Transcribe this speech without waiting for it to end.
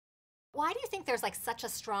Why do you think there's like such a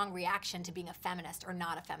strong reaction to being a feminist or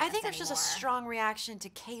not a feminist I think there's just a anymore? strong reaction to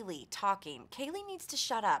Kaley talking. Kaley needs to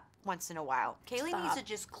shut up once in a while. Kaley needs to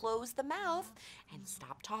just close the mouth and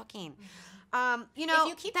stop talking. You know, If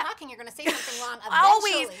you keep talking, you're going to say something wrong eventually,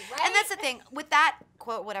 always. right? And that's the thing with that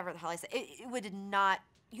quote, whatever the hell I said. It would not.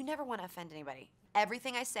 You never want to offend anybody.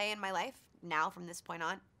 Everything I say in my life now, from this point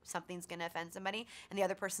on, something's going to offend somebody, and the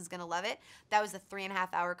other person's going to love it. That was a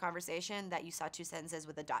 3.5-hour conversation that you saw 2 sentences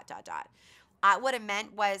with a ... What it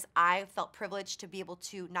meant was I felt privileged to be able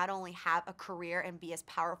to not only have a career and be as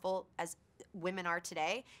powerful as women are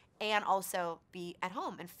today, and also be at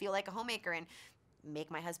home and feel like a homemaker and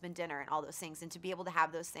make my husband dinner and all those things, and to be able to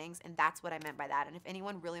have those things. And that's what I meant by that. And if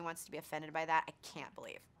anyone really wants to be offended by that, I can't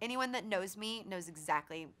believe. Anyone that knows me knows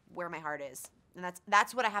exactly where my heart is. And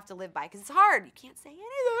that's what I have to live by, because it's hard. You can't say anything.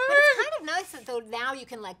 But it's kind of nice that though now you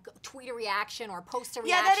can like tweet a reaction or post a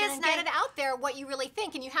reaction that is and nice. get it out there what you really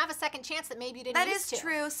think, and you have a second chance that maybe you didn't That used to. is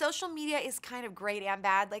true. Social media is kind of great and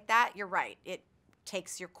bad like that. You're right. It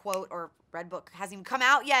takes your quote, or Red Book hasn't even come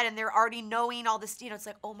out yet, and they're already knowing all this, you know, it's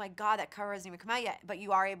like, oh my God, that cover hasn't even come out yet. But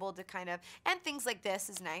you are able to kind of, and things like this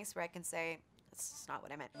is nice where I can say, that's not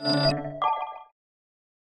what I meant.